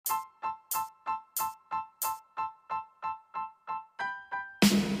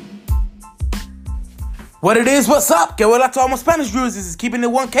What it is, what's up? Que hola to all my Spanish viewers. This is Keeping It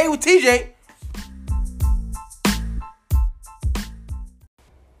 1K with TJ.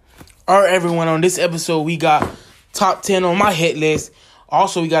 Alright, everyone, on this episode, we got top 10 on my hit list.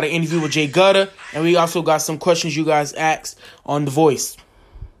 Also, we got an interview with Jay Gutter, and we also got some questions you guys asked on The Voice.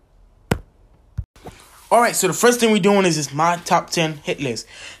 Alright, so the first thing we're doing is my top 10 hit list.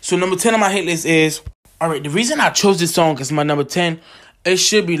 So number 10 on my hit list is, alright, the reason I chose this song as my number 10, it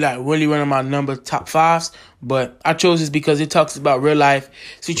should be like really one of my top 5s, but I chose this because it talks about real life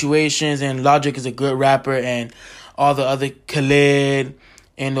situations, and Logic is a good rapper, and all the other Khalid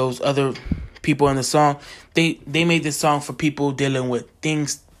and those other people in the song, they made this song for people dealing with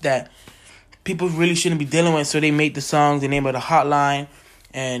things that people really shouldn't be dealing with, so they made the song the name of the hotline,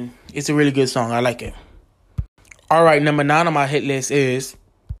 and it's a really good song. I like it. Alright, number 9 on my hit list is,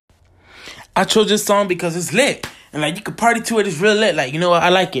 I chose this song because it's lit. And, like, you could party to it. It's real lit. Like, you know what? I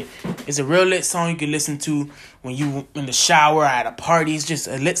like it. It's a real lit song you can listen to when you in the shower, at a party. It's just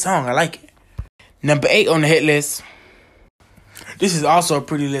a lit song. I like it. Number 8 on the hit list. This is also a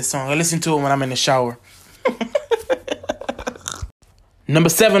pretty lit song. I listen to it when I'm in the shower. Number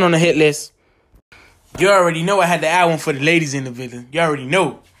 7 on the hit list. You already know I had to add one for the ladies in the building. You already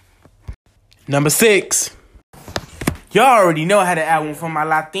know. Number 6. Y'all already know I had to add one for my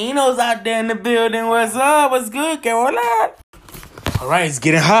Latinos out there in the building. What's up? What's good? Que hola? Alright, it's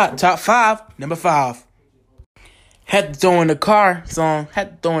getting hot. Top 5. Number 5. Had to throw in the car song.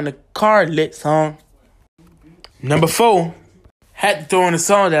 Had to throw in the car lit song. Number 4. Had to throw in a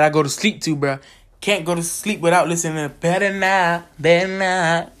song that I go to sleep to, bro. Can't go to sleep without listening to Better Not, Better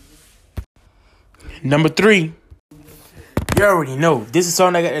Not. Number 3. You already know. This is a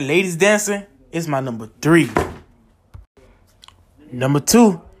song that got the ladies dancing. It's my number 3. Number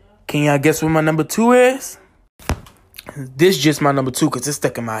 2. Can y'all guess what my number 2 is? This just my number 2 because it's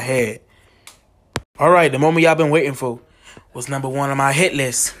stuck in my head. Alright, the moment y'all been waiting for was number 1 on my hit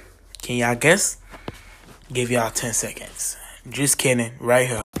list. Can y'all guess? Give y'all 10 seconds. Just kidding. Right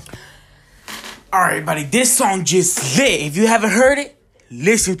here. Alright, everybody. This song just lit. If you haven't heard it,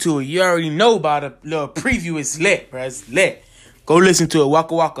 listen to it. You already know about a little preview. It's lit, bro. It's lit. Go listen to it.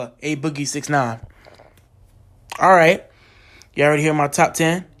 Waka Waka. A Boogie 6ix9ine. Alright. You already hear my top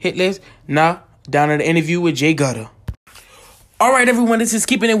 10 hit list? Now, down to the interview with Jay Gutter. Alright, everyone, this is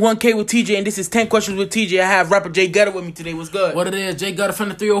Keeping It 1K with TJ, and this is 10 Questions with TJ. I have rapper Jay Gutter with me today. What's good? What it is, Jay Gutter from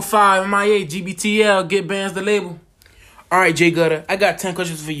the 305, MIA, GBTL, Get Bands, the label. Alright, Jay Gutter, I got 10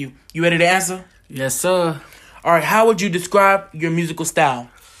 questions for you. You ready to answer? Yes, sir. Alright, how would you describe your musical style?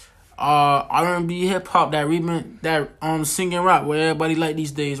 R&B, hip-hop, that singing rap, what everybody like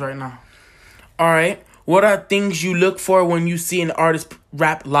these days right now. Alright. What are things you look for when you see an artist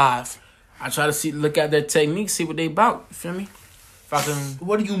rap live? I try to look at their technique, see what they about. You feel me? If I can.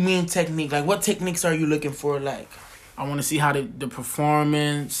 What do you mean technique? Like, what techniques are you looking for? Like, I want to see how the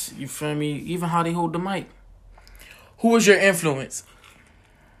performance. You feel me? Even how they hold the mic. Who was your influence?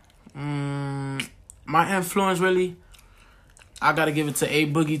 My influence really, I gotta give it to A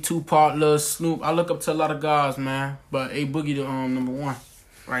Boogie, Tupac, Lil Snoop. I look up to a lot of guys, man, but A Boogie the number 1.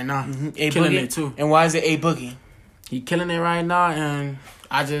 Right now, A killing Boogie? it too. And why is it A Boogie? He killing it right now, and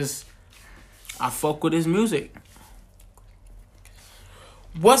I fuck with his music.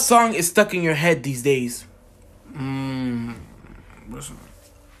 What song is stuck in your head these days? I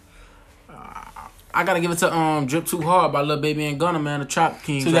gotta give it to Drip Too Hard by Lil Baby and Gunna, man, the Trap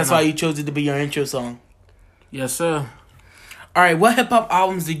King. So that's why you chose it to be your intro song. Yes, sir. All right, what hip hop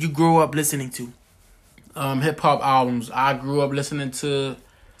albums did you grow up listening to? Hip hop albums. I grew up listening to.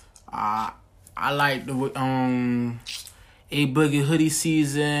 I like the A Boogie, Hoodie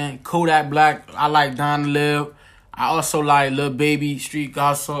Season, Kodak Black. I like Don Live. I also like Lil Baby, Street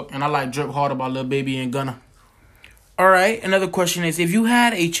Gossip, and I like Drip Harder by Lil Baby and Gunna. All right, another question is, if you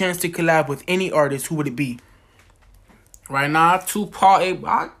had a chance to collab with any artist, who would it be? Right now, Tupac,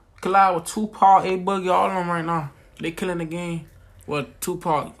 I collab with Tupac, A Boogie, all of them right now. They killing the game. Well,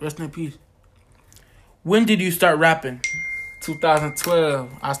 Tupac, rest in peace. When did you start rapping?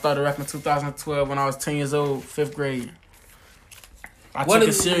 2012. I started rapping 2012 when I was 10 years old, 5th grade. I took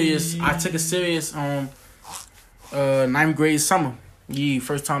it serious 9th grade summer. Yeah,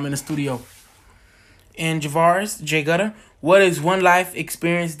 first time in the studio. And Javaris, Jay Gutter, what is one life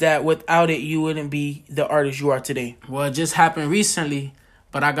experience that without it you wouldn't be the artist you are today? Well, it just happened recently,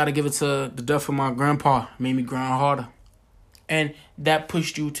 but I gotta give it to the death of my grandpa. Made me grind harder. And that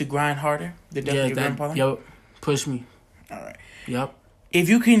pushed you to grind harder? The death of your grandpa? Yep, pushed me. All right. Yep. If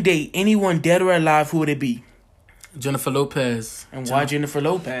you can date anyone dead or alive, who would it be? Jennifer Lopez. And why Jennifer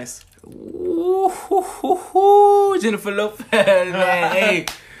Lopez? Ooh, Jennifer Lopez, man. Hey,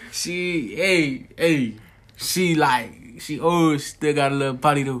 she still got a little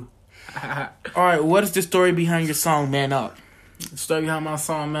body though. All right, what is the story behind your song "Man Up"? The story behind my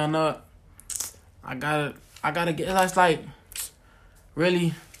song "Man Up," I gotta get. That's like,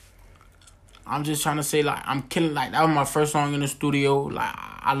 really. I'm just trying to say, like, I'm killing. Like, that was my first song in the studio. Like,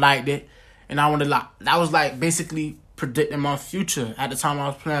 I liked it, and I wanted, like, that was like basically predicting my future. At the time I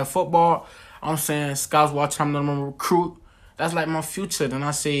was playing football, I'm saying scouts watch, I'm gonna recruit. That's like my future. Then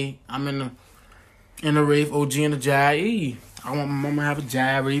I say I'm in the rave, OG in the Jag. I want my mama to have a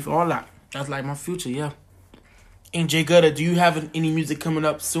Jag rave, all that. That's like my future, yeah. And Jay Gutter, do you have any music coming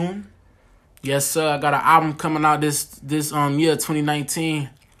up soon? Yes, sir. I got an album coming out this year, 2019.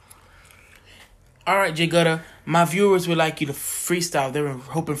 All right, Jay Gutter, my viewers would like you to freestyle. They were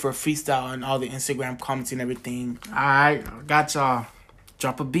hoping for a freestyle on all the Instagram comments and everything. All right, I got y'all.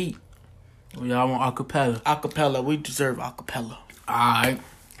 Drop a beat. Or y'all want acapella? Acapella. We deserve acapella. All right.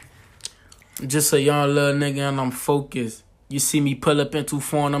 Just a young little nigga and I'm focused. You see me pull up into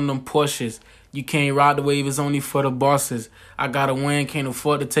foreign them Porsches. You can't ride the wave, it's only for the bosses. I gotta win, can't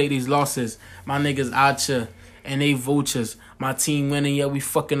afford to take these losses. My niggas out here, and they vultures. My team winning, yeah, we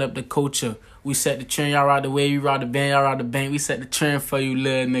fucking up the culture. We set the trend, y'all ride the wave, you ride the band, y'all ride the bank. We set the trend for you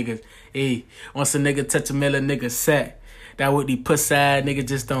little niggas. Hey, once a nigga touch a million, nigga set. That what the pussy ass nigga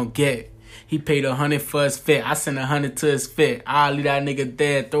just don't get. He paid 100 for his fit. I sent 100 to his fit. I'll leave that nigga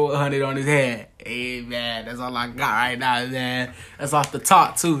dead, throw 100 on his head. Hey, man, that's all I got right now, man. That's off the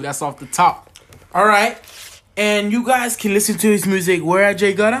top, too. That's off the top. All right. And you guys can listen to his music where at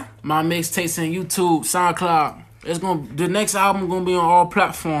Jay Gutter? My mixtapes on YouTube, SoundCloud. The next album gonna be on all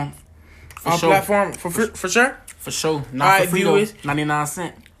platforms. All platform for sure? For sure. Not All right, for free viewers. though. 99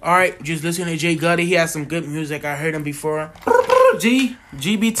 cents. All right, just listen to Jay Gutter. He has some good music. I heard him before.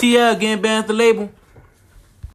 GBTL getting banned at the label.